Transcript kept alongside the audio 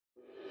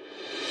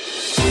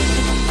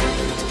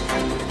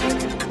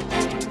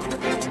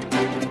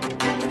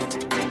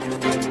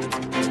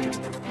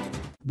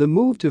The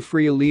move to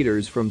free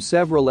leaders from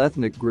several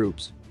ethnic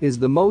groups is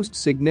the most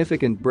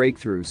significant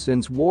breakthrough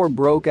since war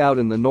broke out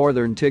in the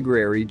northern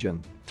Tigray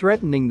region,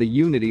 threatening the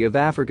unity of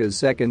Africa's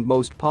second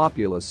most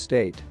populous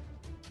state.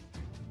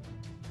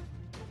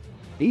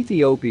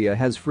 Ethiopia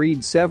has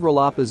freed several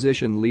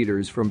opposition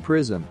leaders from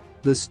prison,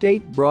 the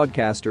state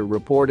broadcaster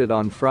reported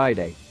on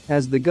Friday,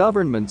 as the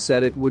government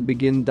said it would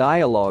begin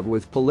dialogue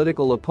with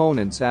political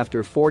opponents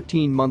after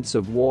 14 months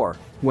of war,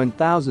 when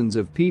thousands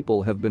of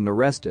people have been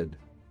arrested.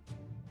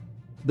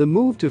 The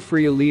move to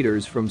free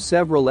leaders from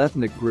several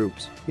ethnic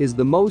groups is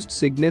the most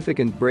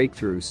significant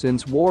breakthrough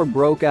since war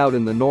broke out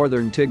in the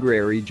northern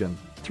Tigray region,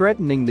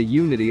 threatening the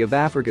unity of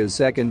Africa's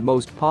second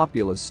most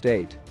populous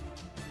state.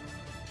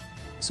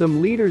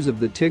 Some leaders of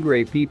the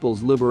Tigray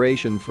People's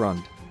Liberation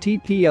Front,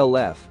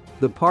 TPLF,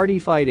 the party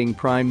fighting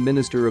Prime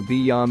Minister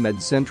Abiy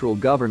Ahmed's central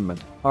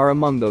government, are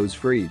among those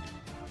freed.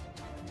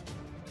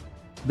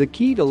 The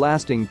key to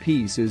lasting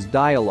peace is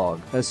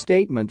dialogue, a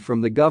statement from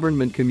the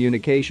government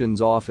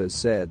communications office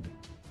said.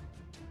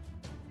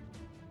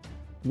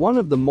 One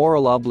of the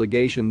moral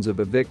obligations of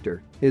a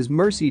victor is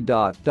mercy.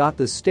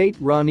 The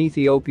state-run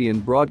Ethiopian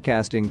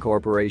Broadcasting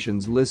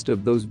Corporation's list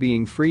of those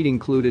being freed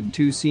included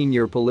two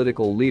senior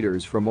political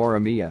leaders from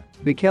Oromia,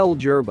 Bikel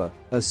Jerba,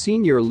 a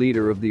senior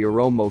leader of the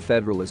Oromo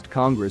Federalist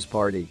Congress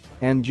Party,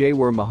 and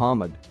Jawar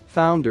Mohammed,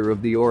 founder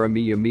of the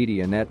Oromia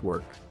Media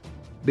Network.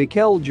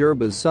 Bikel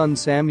Jerba's son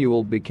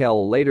Samuel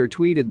Bikel later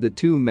tweeted the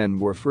two men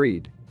were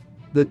freed.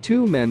 The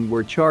two men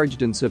were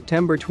charged in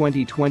September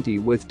 2020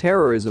 with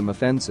terrorism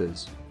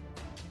offenses.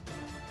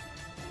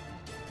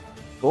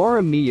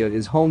 Oromia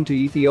is home to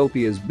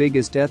Ethiopia's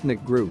biggest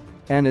ethnic group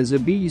and is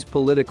Abiy's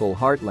political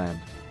heartland.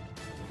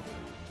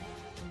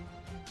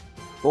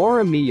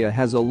 Oromia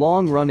has a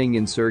long-running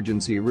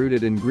insurgency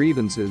rooted in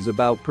grievances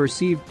about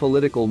perceived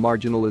political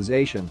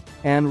marginalization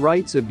and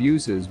rights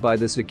abuses by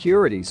the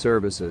security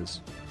services.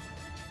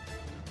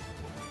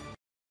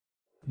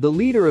 The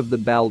leader of the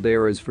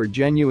Balderas for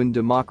Genuine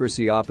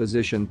Democracy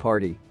opposition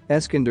party,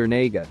 Eskinder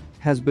Nega,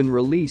 has been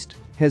released,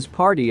 his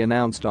party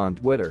announced on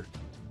Twitter.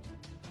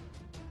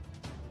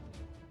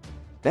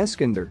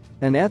 Eskinder,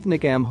 an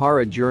ethnic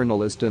Amhara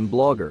journalist and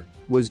blogger,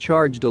 was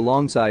charged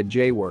alongside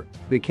Jawar,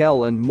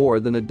 Bikel and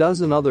more than a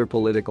dozen other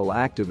political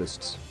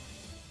activists.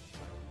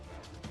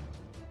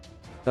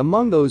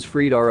 Among those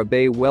freed are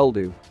Abe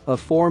Weldu, a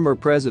former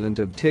president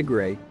of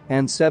Tigray,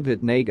 and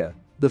Sebhat Nega,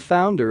 the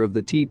founder of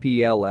the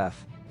TPLF.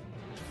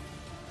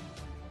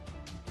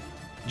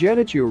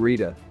 Getachew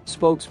Reda,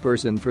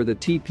 spokesperson for the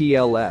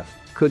TPLF,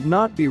 could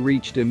not be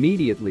reached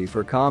immediately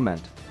for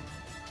comment.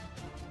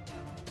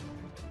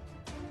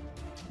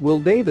 Will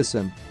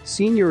Davison,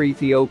 senior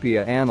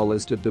Ethiopia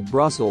analyst at the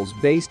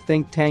Brussels-based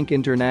think tank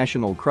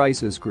International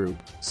Crisis Group,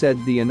 said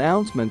the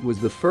announcement was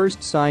the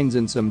first signs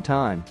in some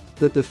time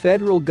that the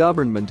federal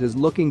government is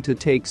looking to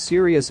take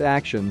serious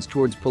actions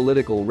towards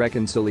political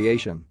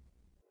reconciliation.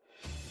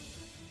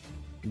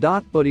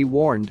 But he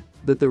warned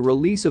that the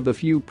release of a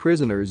few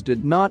prisoners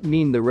did not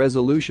mean the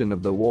resolution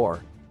of the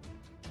war.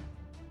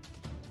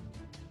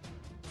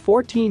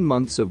 14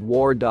 months of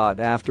war.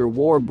 After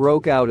war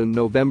broke out in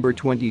November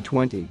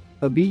 2020,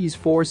 Abiy's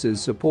forces,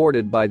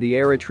 supported by the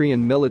Eritrean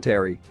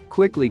military,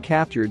 quickly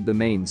captured the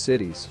main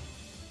cities.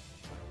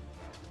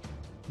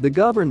 The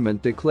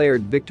government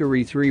declared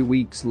victory 3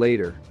 weeks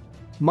later.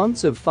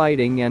 Months of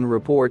fighting and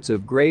reports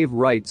of grave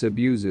rights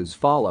abuses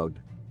followed.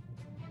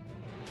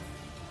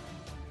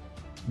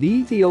 The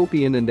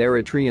Ethiopian and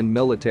Eritrean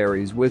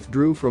militaries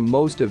withdrew from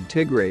most of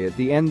Tigray at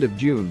the end of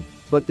June,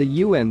 but the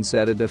UN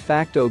said a de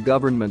facto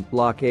government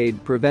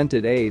blockade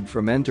prevented aid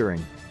from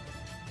entering.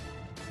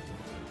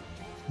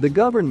 The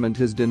government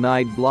has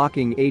denied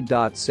blocking aid.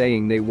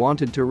 Saying they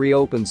wanted to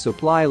reopen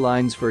supply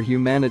lines for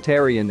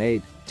humanitarian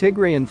aid.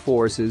 Tigrayan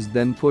forces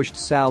then pushed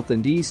south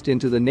and east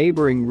into the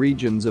neighboring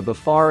regions of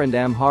Afar and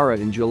Amhara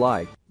in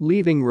July,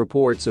 leaving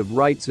reports of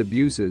rights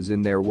abuses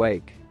in their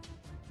wake.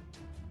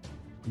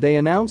 They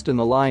announced an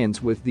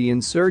alliance with the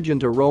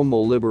insurgent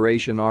Oromo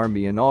Liberation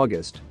Army in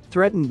August,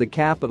 threatened the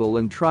capital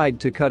and tried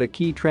to cut a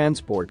key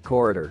transport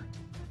corridor.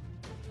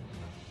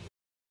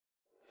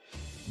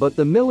 But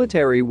the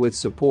military, with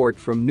support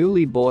from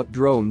newly bought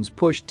drones,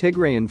 pushed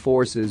Tigrayan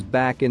forces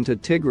back into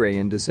Tigray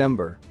in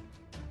December.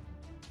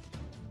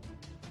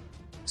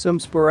 Some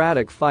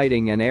sporadic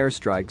fighting and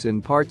airstrikes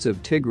in parts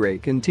of Tigray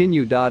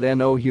continue.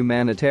 No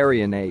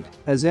humanitarian aid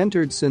has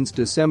entered since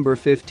December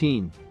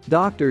 15.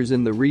 Doctors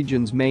in the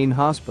region's main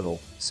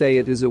hospital say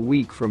it is a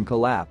week from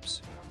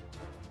collapse.